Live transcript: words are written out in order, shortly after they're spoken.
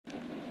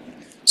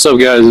So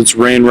guys, it's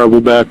Rain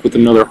Rebel back with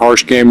another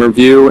Harsh Game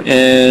review,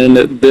 and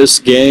this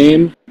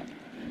game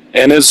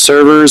and its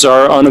servers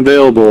are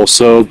unavailable,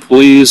 so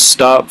please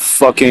stop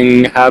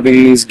fucking having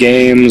these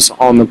games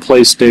on the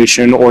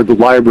PlayStation or the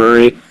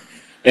library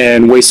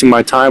and wasting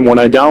my time when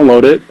I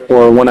download it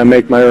or when I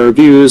make my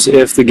reviews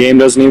if the game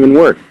doesn't even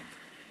work.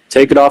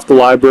 Take it off the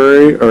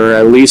library or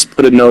at least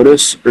put a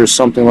notice or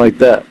something like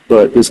that,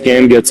 but this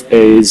game gets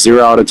a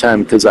 0 out of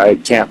 10 because I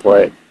can't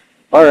play it.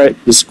 Alright,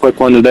 this is a quick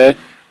one today,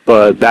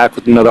 but back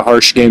with another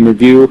Harsh Game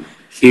review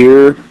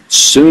here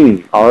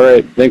soon.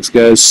 Alright, thanks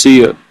guys,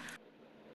 see ya.